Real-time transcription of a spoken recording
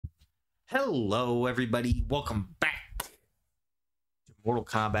Hello, everybody. Welcome back to Mortal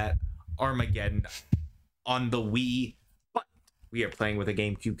Kombat Armageddon on the Wii, but we are playing with a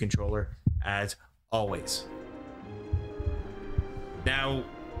GameCube controller as always. Now,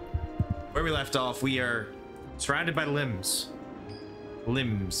 where we left off, we are surrounded by limbs.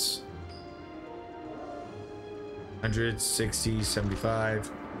 160,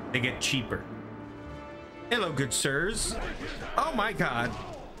 75. They get cheaper. Hello, good sirs. Oh my god.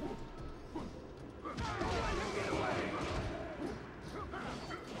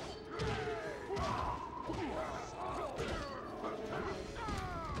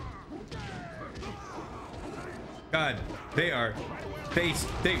 God, they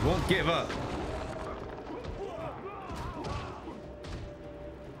won't give up.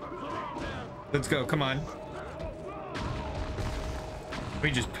 Let's go, come on.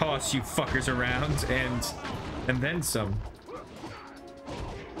 We just toss you fuckers around and then some.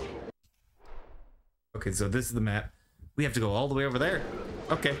 Okay, so this is the map. We have to go all the way over there.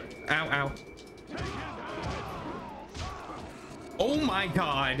 Okay. Ow, ow. Oh my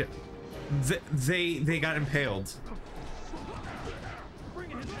god. They got impaled.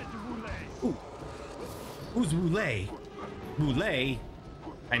 Ooh. Who's Wule? Wule?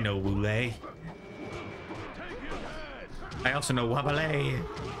 I know Wule. I also know Wabale.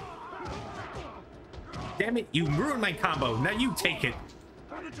 Damn it, you ruined my combo. Now you take it.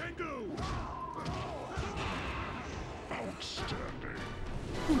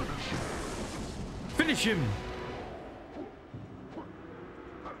 Finish him.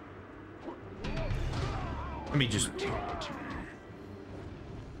 Let me just... There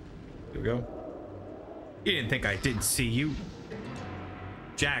we go. You didn't think I didn't see you.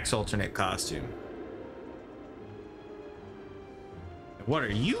 Jack's alternate costume. What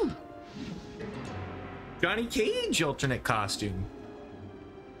are you? Johnny Cage alternate costume.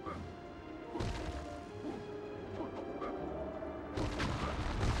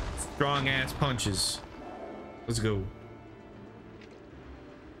 Strong ass punches. Let's go.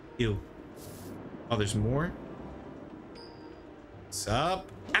 Ew. Oh, there's more? What's up?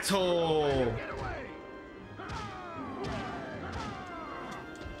 Asshole!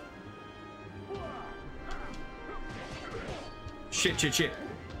 Shit, shit, shit.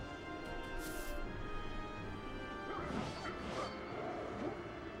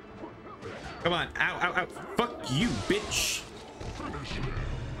 Come on. Ow, ow, ow. Fuck you, bitch.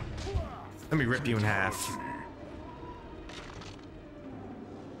 Let me rip you in half.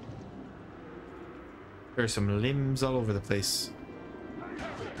 There's some limbs all over the place.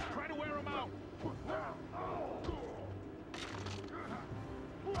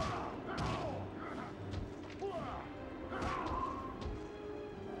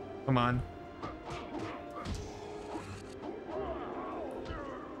 Come on.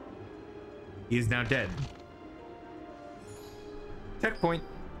 He is now dead. Checkpoint.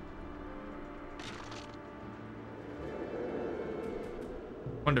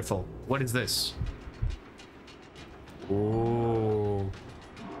 Wonderful. What is this? Oh.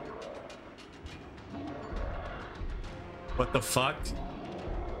 What the fuck?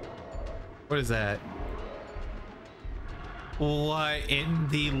 What is that? What in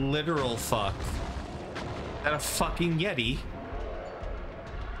the literal fuck? Is that a fucking Yeti?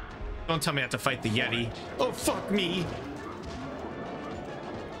 Don't tell me I have to fight the Yeti. Oh, fuck me.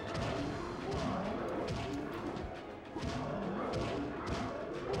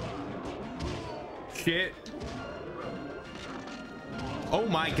 Shit. Oh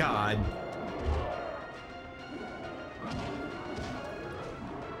my god.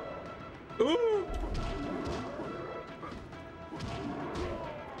 Ooh.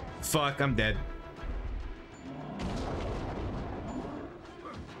 Fuck, I'm dead.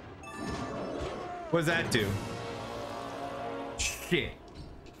 What does that do? Shit.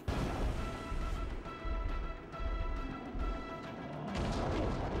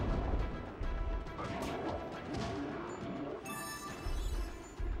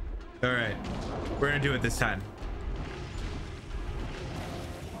 All right, we're gonna do it this time.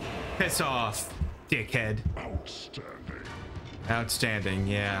 Piss off, dickhead. Outstanding. Outstanding,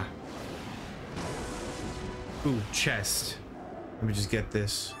 yeah. Ooh, chest. Let me just get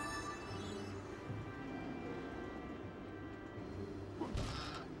this.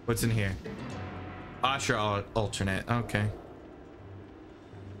 What's in here? Asha alternate. Okay.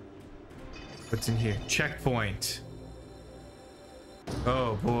 What's in here? Checkpoint.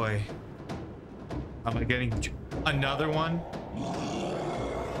 Oh boy. Am I getting another one?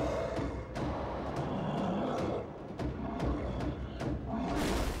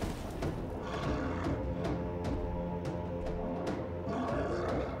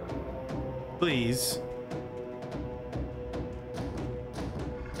 Please.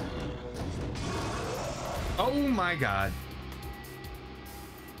 Oh my god.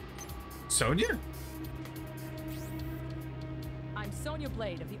 Sonya? I'm Sonya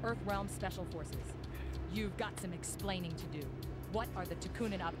Blade of the Earth Realm Special Forces. You've got some explaining to do. What are the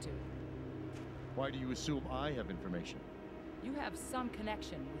Takunin up to? Why do you assume I have information? You have some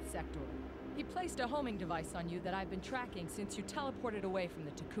connection with Sector. He placed a homing device on you that I've been tracking since you teleported away from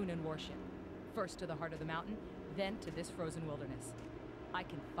the Takunin warship. First to the heart of the mountain, then to this frozen wilderness. I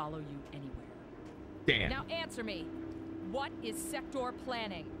can follow you anywhere. Damn. Now answer me. What is Sector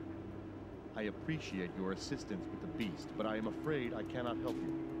planning? I appreciate your assistance with the beast, but I am afraid I cannot help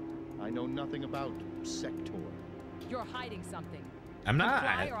you. I know nothing about Sector. You're hiding something. I'm not.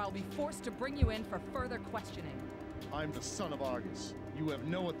 Comply or I'll be forced to bring you in for further questioning. I'm the son of Argus. You have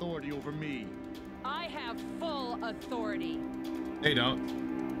no authority over me. I have full authority. No, you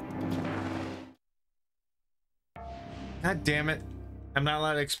don't. God damn it. I'm not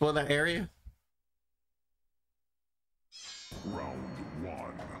allowed to explore that area? Round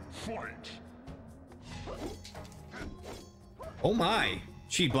one, fight! Oh my.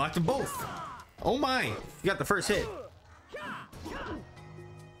 She blocked them both. Oh my. You got the first hit.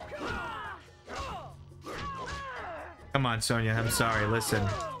 Come on, Sonya. I'm sorry. Listen.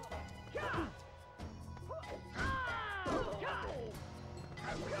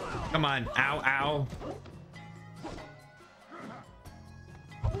 Come on. Ow, ow.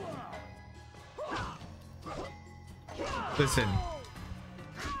 Listen.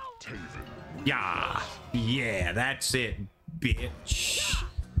 Yeah. Yeah, that's it, bitch.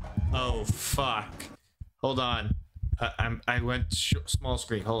 Oh, fuck. Hold on. I went small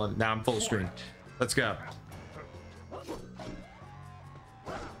screen. Hold on. Now I'm full screen. Let's go.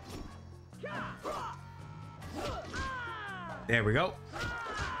 There we go.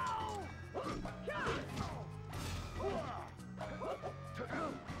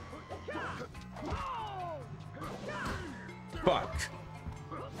 Fuck.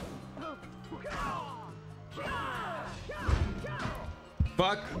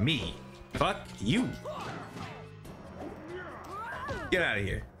 Fuck me. Fuck you. Get out of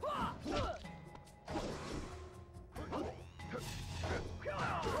here.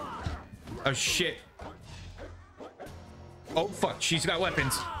 Oh shit. Oh fuck, she's got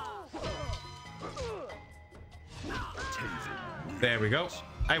weapons. There we go.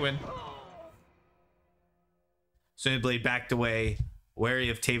 I win. Sonya Blade backed away, wary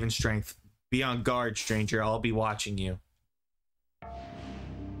of Taven's strength. Be on guard, stranger. I'll be watching you.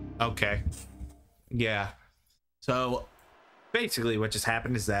 Okay. Yeah. So, basically what just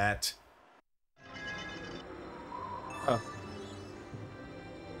happened is that... Oh.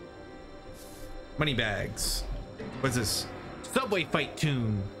 Money bags. What's this? Subway fight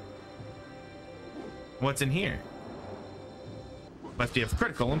tune. What's in here? Must be of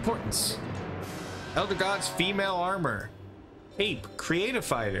critical importance. Elder God's female armor. Cape. Creative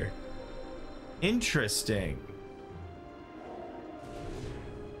fighter. Interesting.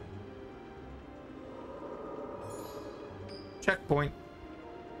 Checkpoint.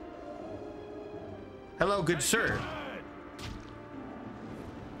 Hello, good sir.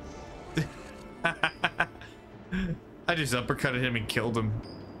 I just uppercutted him and killed him.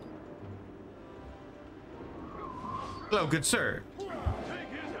 Hello, good sir.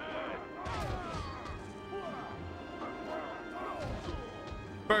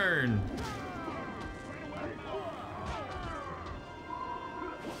 Burn.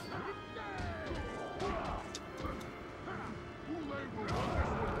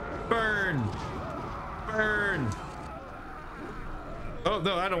 Burn. Burn. Oh,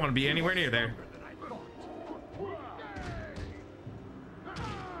 no, I don't want to be anywhere near there.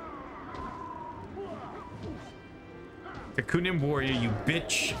 Takunin warrior, you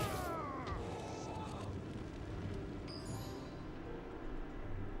bitch.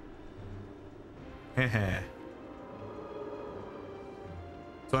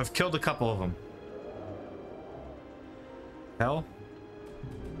 So I've killed a couple of them. Hell?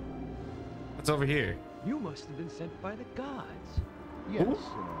 What's over here? You must have been sent by the gods. Yes, in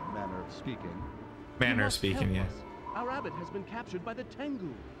a manner of speaking. Manner of speaking, yeah. Our abbot has been captured by the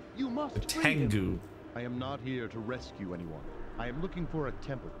Tengu. You must The free him. Tengu. I am not here to rescue anyone. I am looking for a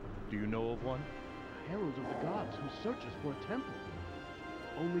temple. Do you know of one? Herald of the gods who searches for a temple.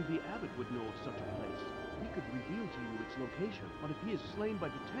 Only the abbot would know of such a place. He could reveal to you its location, but if he is slain by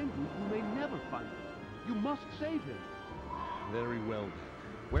the Tengu, you may never find it. You must save him. Very well then.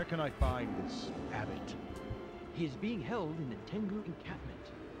 Where can I find this abbot? He is being held in the Tengu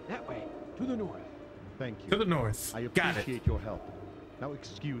encampment. That way, to the north. Thank you. To the north. I Got it. appreciate your help. Now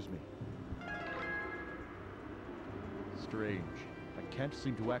excuse me. Strange. I can't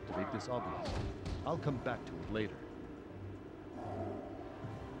seem to activate this obelisk. I'll come back to it later.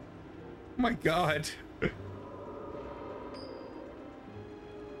 Oh my god.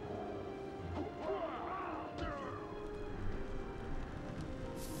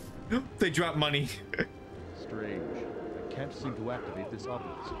 They drop money. Strange. I can't seem to activate this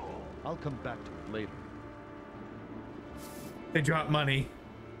obelisk. I'll come back to it later. They drop money.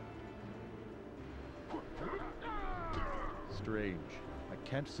 Strange. I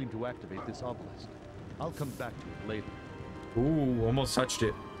can't seem to activate this obelisk. I'll come back to it later. Ooh, almost touched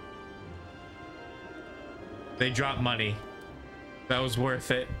it. They dropped money. That was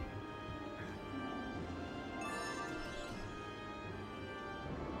worth it.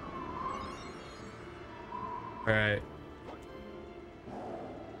 All right.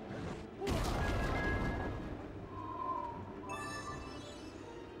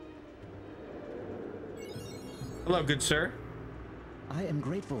 Hello, good sir. I am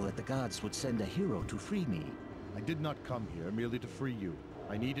grateful that the gods would send a hero to free me. I did not come here merely to free you.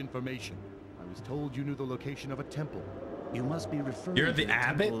 I need information. I was told you knew the location of a temple. You must be referring You're to the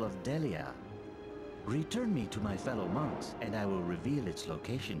abbot? Temple of Delia. Return me to my fellow monks, and I will reveal its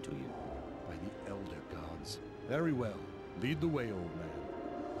location to you. By the elder gods. Very well. Lead the way, old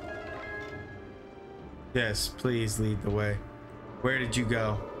man. Yes, please lead the way. Where did you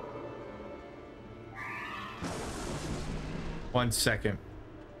go? 1 second.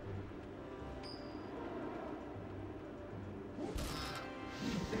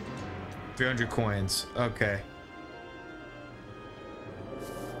 $300 coins. Okay.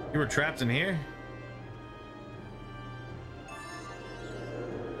 You were trapped in here?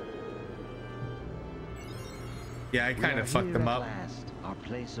 Yeah, I kind of fucked them up. Last, our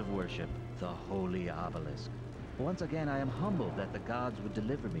place of worship, the holy obelisk. Once again, I am humbled that the gods would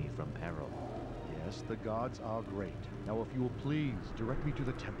deliver me from peril. Yes, the gods are great. Now, if you will please, direct me to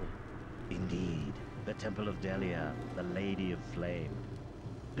the temple. Indeed, the Temple of Delia, the Lady of Flame.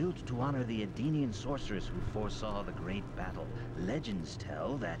 Built to honor the Edenian sorceress who foresaw the great battle. Legends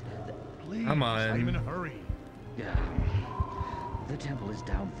tell that Please, Come on. I'm in a hurry. the temple is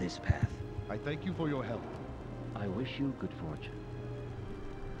down this path. I thank you for your help. I wish you good fortune.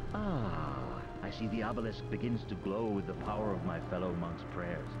 Ah, I see the obelisk begins to glow with the power of my fellow monks'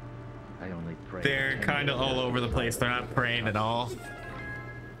 prayers. I only pray. They're kind of all over the place. They're not praying at all.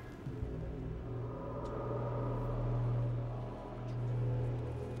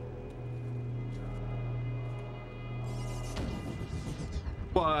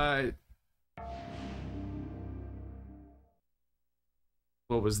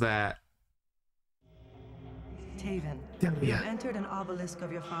 What was that? Taven, you have entered an obelisk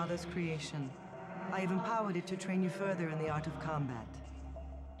of your father's creation. I have empowered it to train you further in the art of combat.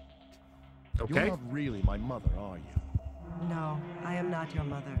 Okay. You're not really my mother, are you? No, I am not your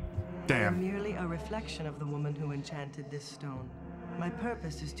mother. I Damn. am merely a reflection of the woman who enchanted this stone. My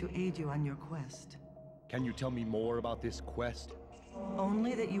purpose is to aid you on your quest. Can you tell me more about this quest?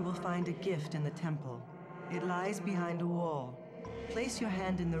 Only that you will find a gift in the temple. It lies behind a wall. Place your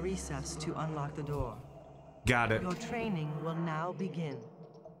hand in the recess to unlock the door. Got it. Your training will now begin.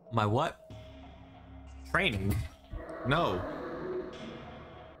 My what? Training? No.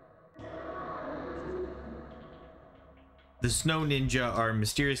 The Snow Ninja are a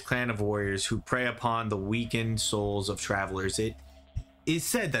mysterious clan of warriors who prey upon the weakened souls of travelers. It is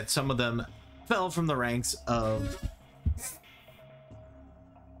said that some of them fell from the ranks of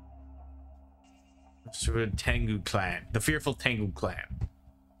Tengu clan, the fearful Tengu clan.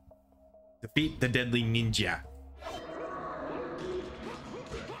 Defeat the deadly ninja.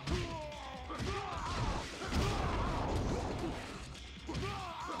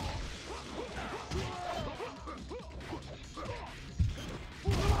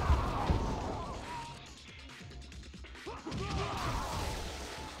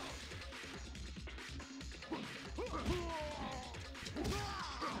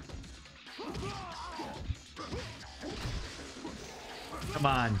 Come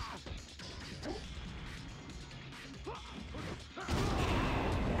on.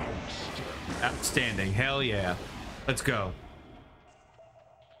 Outstanding. Hell yeah. Let's go.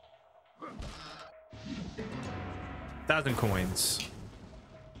 1,000 coins.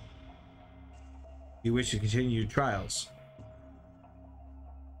 You wish to continue your trials?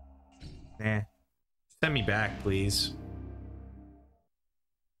 Nah. Send me back, please.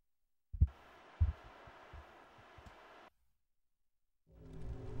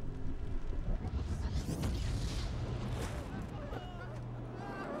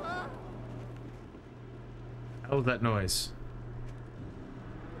 What was that noise?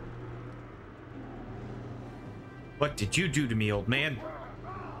 What did you do to me, old man?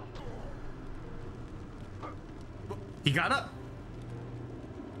 He got up.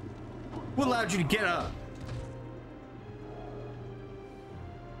 What allowed you to get up?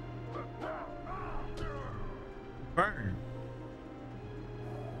 Burn.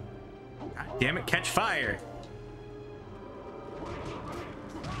 God damn it, catch fire.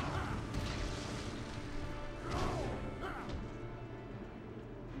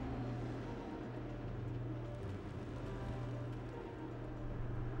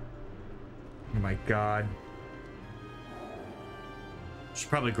 Oh my god. Should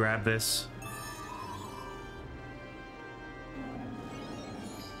probably grab this.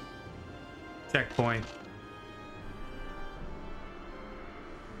 Checkpoint.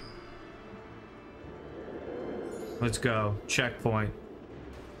 Let's go. Checkpoint.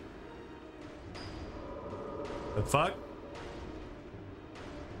 The fuck?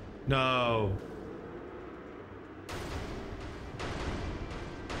 No.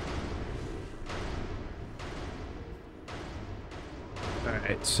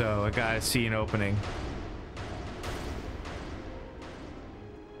 Alright, so I gotta see an opening.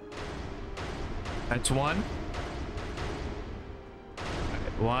 That's one.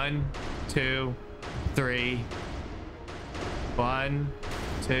 Alright, 1, 2, 3. 1,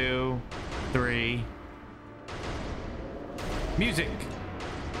 2, 3. Music.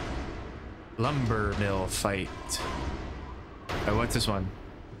 Lumber mill fight. Alright, what's this one?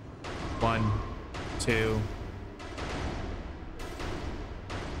 1, 2.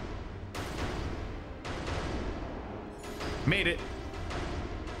 Made it.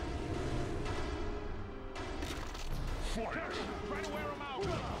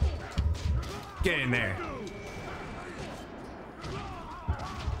 Get in there.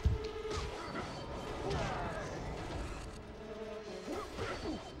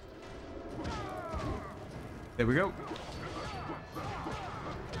 There we go.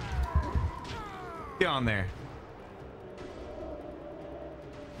 Get on there.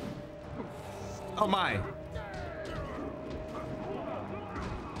 Oh my.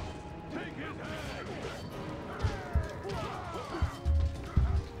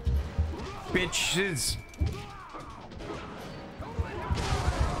 Bitches.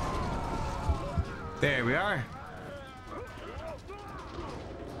 There we are.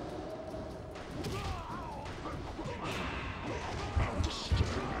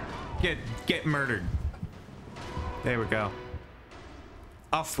 Get murdered. There we go.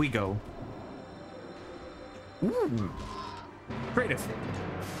 Off we go. Ooh. Creative.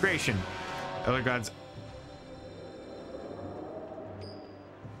 Creation. Other gods.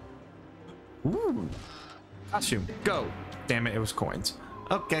 Ooh. Costume. Go. Damn it, it was coins.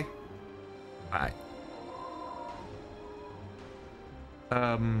 Okay. Alright.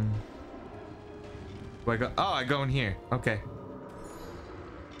 Where I go? Oh, I go in here. Okay.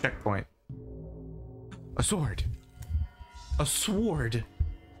 Checkpoint. A sword. A sword.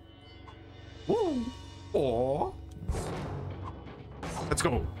 Woo. Aw. Let's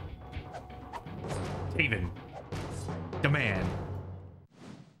go. Haven. Demand.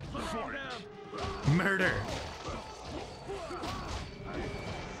 Murder.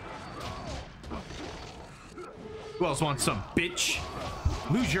 Who else wants some, bitch?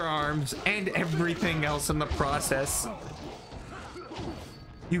 Lose your arms and everything else in the process.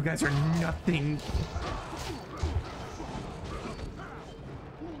 You guys are nothing.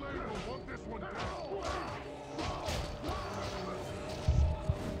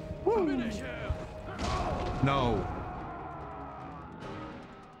 Woo. No.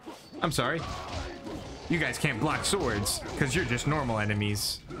 I'm sorry. You guys can't block swords because you're just normal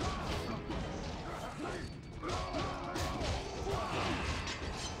enemies.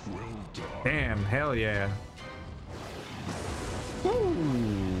 Damn, hell yeah.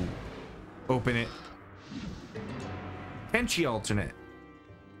 Woo. Open it. Kenshi alternate.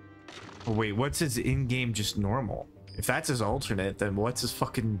 Oh wait, what's his in-game just normal? If that's his alternate, then what's his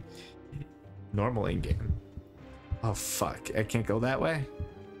fucking normal in-game? Oh fuck, I can't go that way?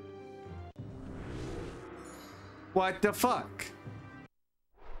 What the fuck?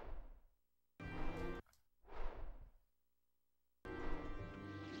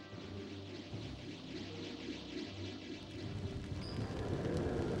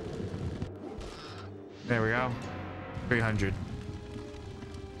 There we go. 300.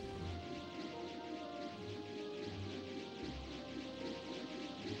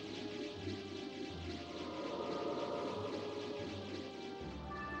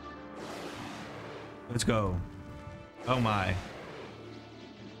 Let's go. Oh my.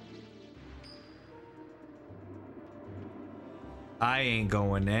 I ain't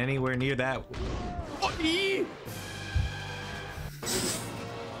going anywhere near that.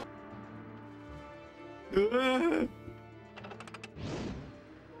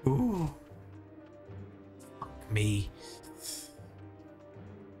 Ooh. Fuck me.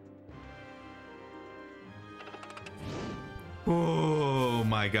 Oh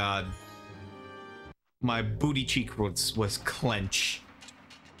my god. My booty cheek was clenched.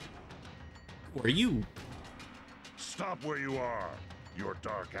 Who are you? Stop where you are. Your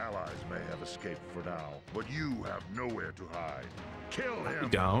dark allies may have escaped for now, but you have nowhere to hide. Kill him. You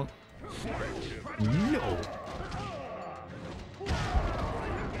don't. No.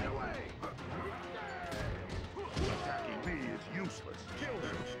 Attacking me is useless. Kill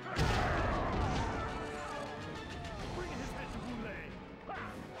him. Bring his head to Boulay.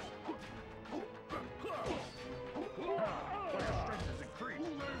 Your strength has increased.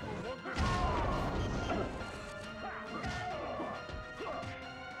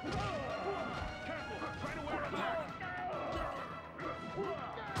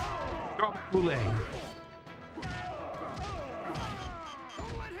 Drop Boulay.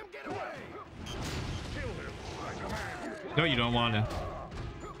 Don't let him get away. Kill him. I command you. No, you don't want to.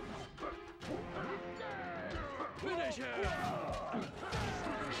 Finish him.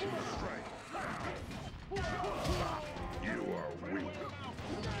 You are weak.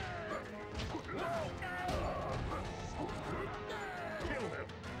 Kill him.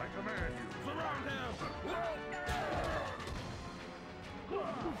 I command you. Surround him.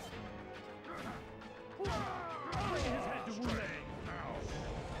 Bring his head to Boulay. Now.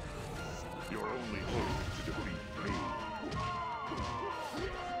 Your only hope to defeat me.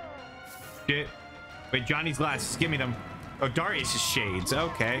 Shit. Wait, Johnny's glasses. Give me them. Oh, Darius' shades.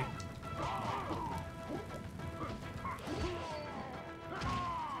 Okay.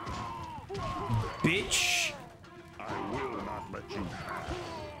 Bitch. I will not let you pass.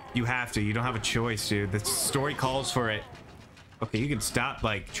 You have to. You don't have a choice, dude. The story calls for it. Okay, you can stop,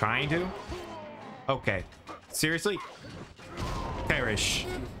 like, trying to. Okay. Seriously? Perish.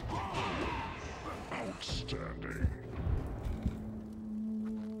 Outstanding.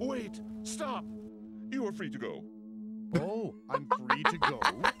 Wait! Stop! You are free to go. Oh, I'm free to go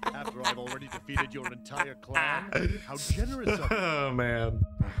after I've already defeated your entire clan? How generous of you. Oh, man.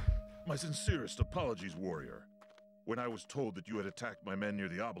 My sincerest apologies, warrior. When I was told that you had attacked my men near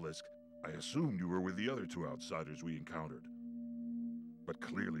the obelisk, I assumed you were with the other two outsiders we encountered. But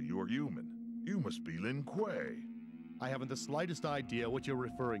clearly you are human. You must be Lin Kuei. I haven't the slightest idea what you're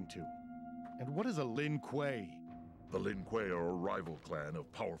referring to. And what is a Lin Kuei? The Lin Kuei are a rival clan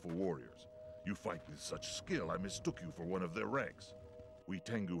of powerful warriors. You fight with such skill, I mistook you for one of their ranks. We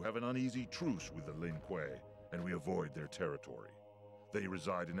Tengu have an uneasy truce with the Lin Kuei, and we avoid their territory. They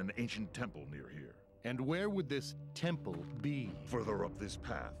reside in an ancient temple near here. And where would this temple be? Further up this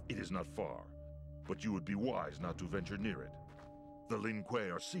path, it is not far, but you would be wise not to venture near it. The Lin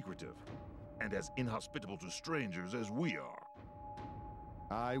Kuei are secretive, and as inhospitable to strangers as we are.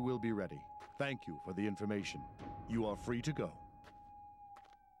 I will be ready. Thank you for the information. You are free to go.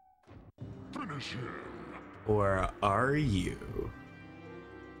 Finish him! Or are you?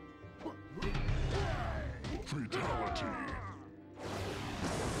 Fatality!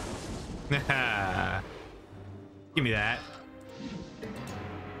 Give me that.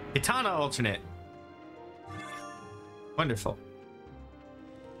 Katana alternate. Wonderful.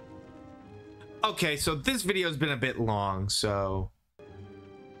 Okay, so this video has been a bit long, so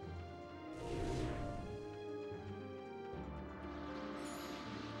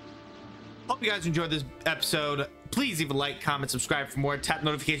hope you guys enjoyed this episode. Please leave a like, comment, subscribe for more. Tap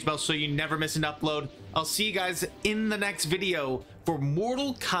notification bell so you never miss an upload. I'll see you guys in the next video for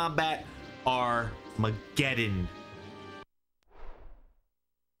Mortal Kombat Armageddon.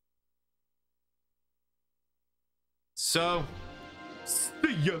 So,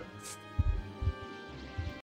 see ya.